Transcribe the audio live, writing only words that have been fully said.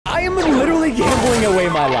literally gambling away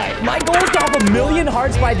my life. My goal is to have 1,000,000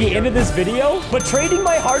 hearts by the end of this video, but trading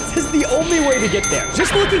my hearts is the only way to get there.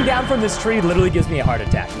 Just looking down from this tree literally gives me a heart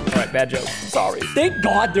attack. All right, bad joke. Sorry. Thank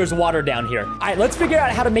God there's water down here. All right, let's figure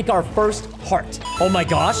out how to make our first heart. Oh my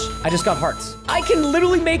gosh, I just got hearts. I can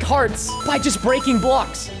literally make hearts by just breaking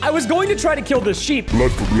blocks. I was going to try to kill this sheep.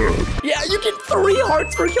 Blood for blood. Yeah, you get 3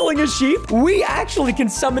 hearts for killing a sheep. We actually can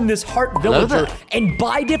summon this heart villager and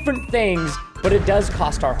buy different things, but it does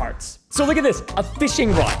cost our hearts. So look at this, a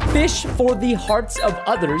fishing rod. Fish for the hearts of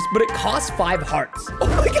others, but it costs 5 hearts. Oh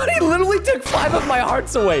my God, he literally took 5 of my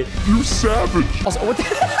hearts away. You savage. Also,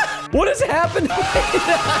 what has happened?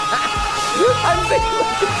 I'm thinking,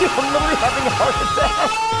 look at you, I'm literally having a heart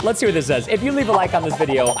attack. Let's see what this says. If you leave a like on this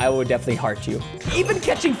video, I will definitely heart you. Even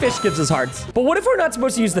catching fish gives us hearts. But what if we're not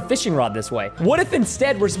supposed to use the fishing rod this way? What if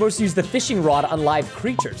instead we're supposed to use the fishing rod on live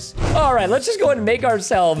creatures? All right, let's just go ahead and make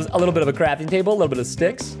ourselves a little bit of a crafting table, a little bit of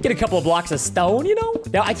sticks, get a couple of blocks of stone, you know?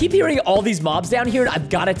 Now, I keep hearing all these mobs down here, and I've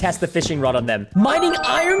got to test the fishing rod on them. Mining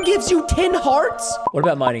iron gives you 10 hearts? What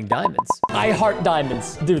about mining diamonds? I heart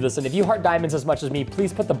diamonds. Do this, and if you heart diamonds as much as me,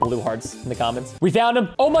 please put the blue hearts in the comments. We found them.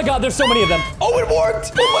 Oh my God, there's so many of them. Oh, it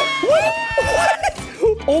worked. Oh my,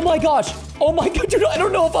 what? Oh my gosh. Oh my God, dude, I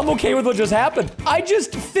don't know if I'm okay with what just happened. I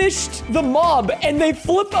just fished the mob and they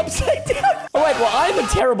flip upside down. All right, well, I'm a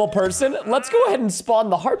terrible person. Let's go ahead and spawn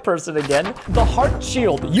the heart person again. The heart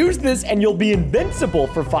shield. Use this and you'll be invincible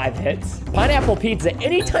for 5 hits. Pineapple pizza.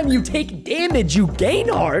 Anytime you take damage, you gain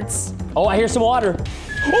hearts. Oh, I hear some water.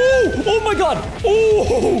 Oh my God.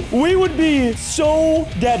 Oh, we would be so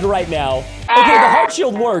dead right now. Okay, the heart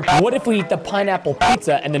shield worked. What if we eat the pineapple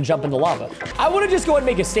pizza and then jump in the lava? I want to just go ahead and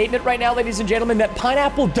make a statement right now, ladies and gentlemen, that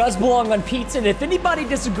pineapple does belong on pizza. And if anybody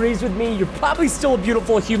disagrees with me, you're probably still a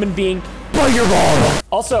beautiful human being, but you're wrong.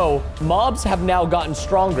 Also, mobs have now gotten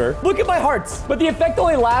stronger. Look at my hearts. But the effect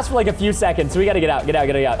only lasts for like a few seconds, so we gotta get out, get out,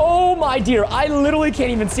 get out. Oh my dear, I literally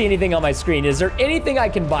can't even see anything on my screen. Is there anything I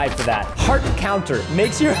can buy for that? Heart counter.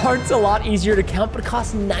 Makes your hearts a lot easier to count, but it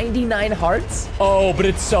costs 99 hearts. Oh, but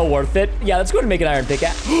it's so worth it. Yeah, let's go ahead and make an iron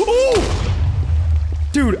pickaxe. Oh!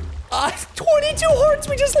 Dude, 22 hearts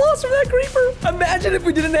we just lost from that creeper. Imagine if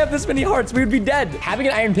we didn't have this many hearts, we would be dead. Having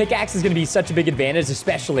an iron pickaxe is gonna be such a big advantage,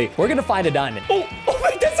 especially we're gonna find a diamond. Oh,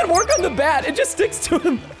 it doesn't work on the bat. It just sticks to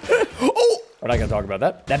him. Oh, we're not gonna talk about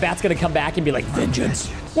that. That bat's gonna come back and be like, vengeance.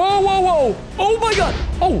 Whoa, whoa, whoa. Oh my God.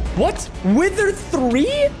 Oh, what? Wither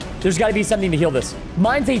 3? There's gotta be something to heal this.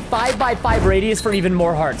 Mine's a 5x5 radius for even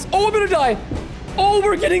more hearts. Oh, I'm gonna die. Oh,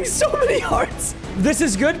 we're getting so many hearts. This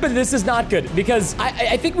is good, but this is not good because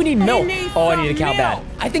I think we need milk. I need a cow bat.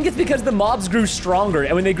 I think it's because the mobs grew stronger,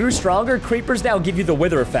 and when they grew stronger, creepers now give you the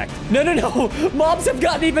wither effect. No. Mobs have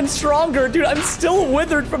gotten even stronger. Dude, I'm still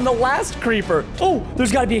withered from the last creeper. Oh,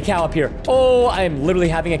 there's got to be a cow up here. Oh, I am literally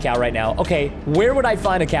having a cow right now. Okay, where would I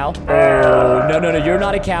find a cow? Oh, no, you're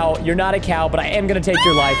not a cow. You're not a cow, but I am going to take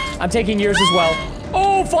your life. I'm taking yours as well.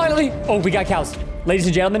 Oh, finally. Oh, we got cows. Ladies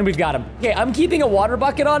and gentlemen, we've got him. Okay, I'm keeping a water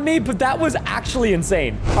bucket on me, but that was actually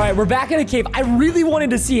insane. All right, we're back in a cave. I really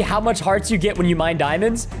wanted to see how much hearts you get when you mine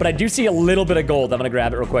diamonds, but I do see a little bit of gold. I'm gonna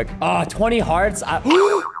grab it real quick. 20 hearts.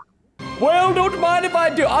 Well, don't mind if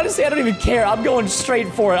I do. Honestly, I don't even care. I'm going straight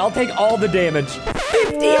for it. I'll take all the damage.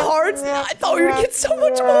 50 hearts? I thought we would get so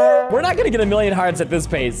much more. We're not gonna get 1,000,000 hearts at this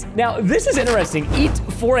pace. Now, this is interesting. Eat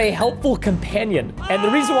for a helpful companion. And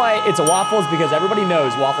the reason why it's a waffle is because everybody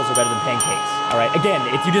knows waffles are better than pancakes. All right, again,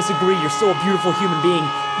 if you disagree, you're still a beautiful human being.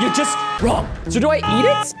 You're just wrong. So do I eat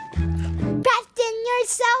it? Preston, you're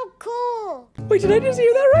so cool. Wait, did I just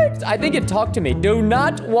hear that right? I think it talked to me. Do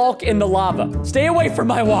not walk in the lava. Stay away from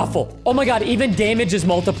my waffle. Oh my God, even damage is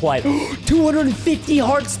multiplied. 250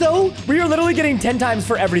 hearts though? We are literally getting 10 times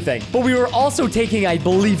for everything. But we were also taking, I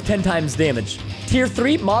believe, 10 times damage. Tier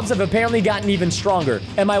 3, mobs have apparently gotten even stronger.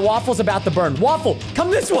 And my waffle's about to burn. Waffle, come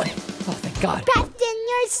this way. Oh, thank God. Preston,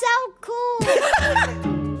 you're so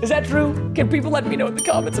cool. Is that true? Can people let me know in the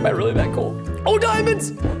comments? Am I really that cool? Oh,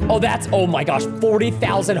 diamonds! Oh my gosh,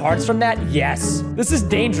 40,000 hearts from that? Yes. This is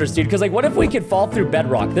dangerous, dude, because like, what if we could fall through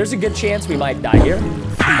bedrock? There's a good chance we might die here.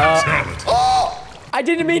 Oh! I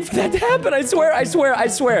didn't mean for that to happen. I swear. I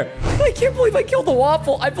can't believe I killed the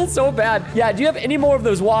waffle. I feel so bad. Yeah, do you have any more of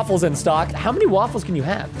those waffles in stock? How many waffles can you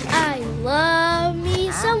have? I love me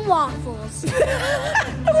some waffles.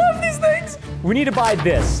 I love these things. We need to buy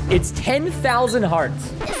this. It's 10,000 hearts.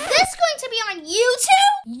 Is this going to be on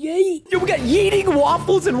YouTube? Yay. Yo, we got yeeting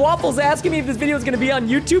waffles and waffles asking me if this video is going to be on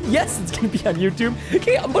YouTube. Yes, it's going to be on YouTube.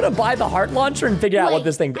 Okay, I'm going to buy the heart launcher and figure out what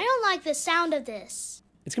this thing does. I don't like the sound of this.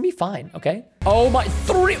 It's gonna be fine, okay? Oh my,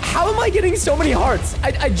 3, how am I getting so many hearts?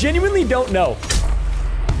 I genuinely don't know.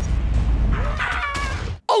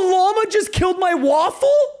 A llama just just killed my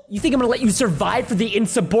waffle? You think I'm gonna let you survive for the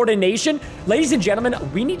insubordination? Ladies and gentlemen,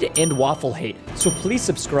 we need to end waffle hate. So please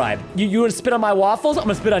subscribe. You wanna spit on my waffles? I'm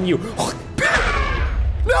gonna spit on you.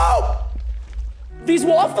 No! These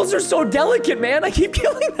waffles are so delicate, man. I keep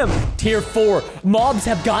killing them. Tier 4, mobs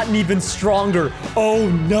have gotten even stronger. Oh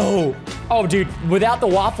no. Oh, dude, without the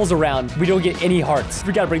waffles around, we don't get any hearts.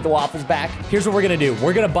 We gotta bring the waffles back. Here's what we're gonna do.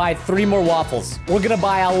 We're gonna buy 3 more waffles. We're gonna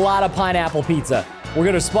buy a lot of pineapple pizza. We're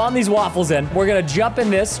gonna spawn these waffles in. We're gonna jump in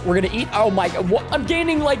this. We're gonna eat. Oh my God. I'm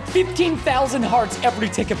gaining like 15,000 hearts every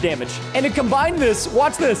tick of damage. And to combine this,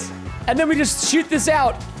 watch this. And then we just shoot this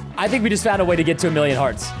out. I think we just found a way to get to 1 million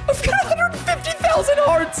hearts. I've got 150,000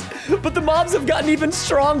 hearts, but the mobs have gotten even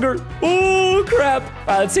stronger. Oh, crap. All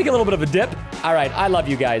right, let's take a little bit of a dip. All right, I love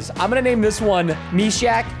you guys. I'm gonna name this one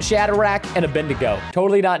Meshach, Shadrach, and Abednego.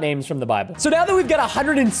 Totally not names from the Bible. So now that we've got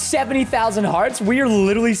 170,000 hearts, we are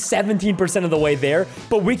literally 17% of the way there,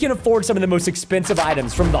 but we can afford some of the most expensive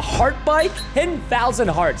items, from the heart bike, 10,000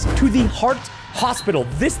 hearts, to the heart hospital.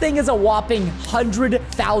 This thing is a whopping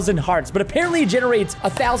 100,000 hearts, but apparently it generates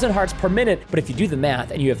 1,000 hearts per minute. But if you do the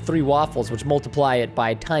math and you have 3 waffles, which multiply it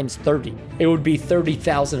by times 30, it would be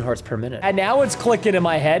 30,000 hearts per minute. And now it's clicking in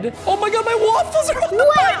my head. Oh my God, my waffles are on the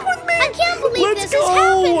bike with me. I can't believe Let's this go. is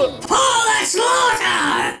happening. For the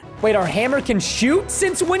slaughter! Wait, our hammer can shoot?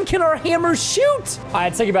 Since when can our hammer shoot? All right,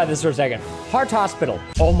 let's think about this for a second. Heart hospital.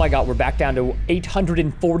 Oh my God, we're back down to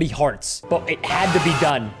 840 hearts, but it had to be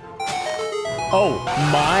done. Oh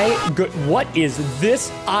my good, what is this?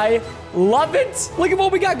 I love it. Look at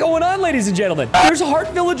what we got going on, ladies and gentlemen. There's heart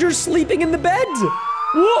villagers sleeping in the bed.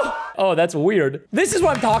 Whoa. Oh, that's weird. This is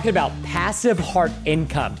what I'm talking about. Passive heart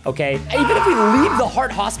income, okay? Even if we leave the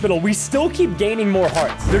heart hospital, we still keep gaining more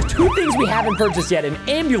hearts. There's 2 things we haven't purchased yet, an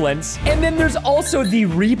ambulance, and then there's also the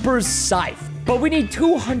Reaper's Scythe. But we need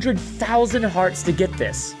 200,000 hearts to get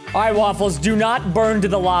this. All right, Waffles, do not burn to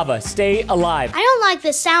the lava. Stay alive. I don't like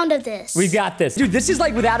the sound of this. We got this. Dude, this is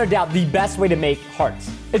like, without a doubt, the best way to make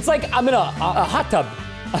hearts. It's like I'm in a hot tub.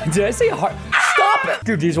 Did I say a heart? Stop it!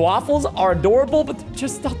 Dude, these waffles are adorable, but they're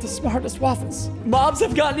just not the smartest waffles. Mobs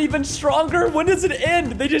have gotten even stronger. When does it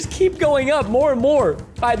end? They just keep going up more and more.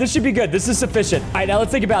 All right, this should be good. This is sufficient. All right, now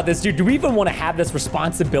let's think about this, dude. Do we even want to have this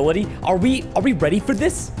responsibility? Are we ready for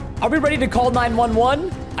this? Are we ready to call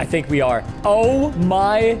 911? I think we are. Oh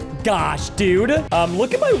my gosh, dude.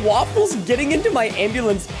 Look at my waffles getting into my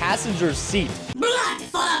ambulance passenger seat. Blood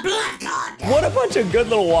for the blood god! What a bunch of good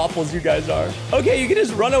little waffles you guys are. Okay, you can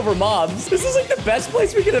just run over mobs. This is like the best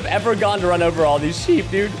place we could have ever gone to run over all these sheep,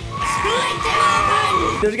 dude. Split them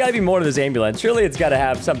open! There's gotta be more to this ambulance. Surely it's gotta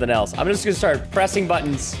have something else. I'm just gonna start pressing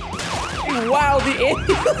buttons. Wow, the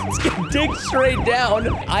ambulance can dig straight down.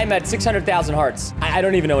 I'm at 600,000 hearts. I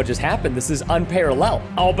don't even know what just happened. This is unparalleled.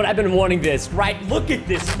 Oh, but I've been wanting this, right? Look at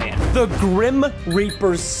this, man. The Grim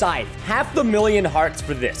Reaper's Scythe. 500,000 hearts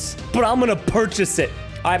for this. But I'm gonna purchase it.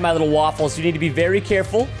 All right, my little waffles, you need to be very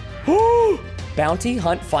careful. Bounty,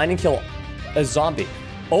 hunt, find, and kill a zombie.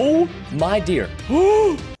 Oh, my dear.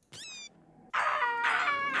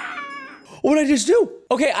 What did I just do?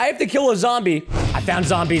 Okay, I have to kill a zombie. I found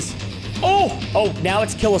zombies. Oh, now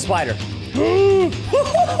it's kill a spider.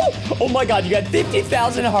 Oh my God, you got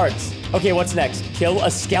 50,000 hearts. Okay, what's next? Kill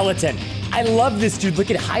a skeleton. I love this, dude.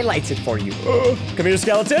 Look, it highlights it for you. Come here,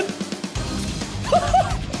 skeleton.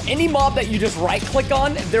 Any mob that you just right-click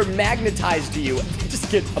on, they're magnetized to you. They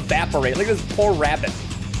just get evaporated. Look at this poor rabbit.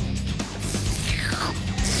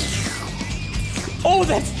 Oh,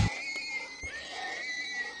 that's...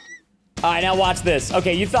 All right, now watch this.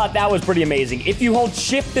 Okay, you thought that was pretty amazing. If you hold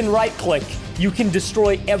shift and right click, you can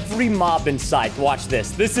destroy every mob in sight. Watch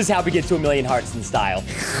this. This is how we get to 1 million hearts in style.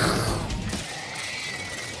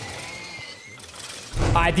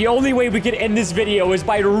 All right, the only way we can end this video is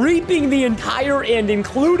by reaping the entire end,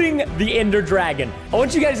 including the Ender Dragon. I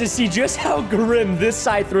want you guys to see just how grim this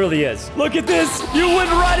scythe really is. Look at this. You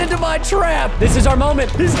went right into my trap. This is our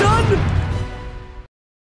moment. He's done.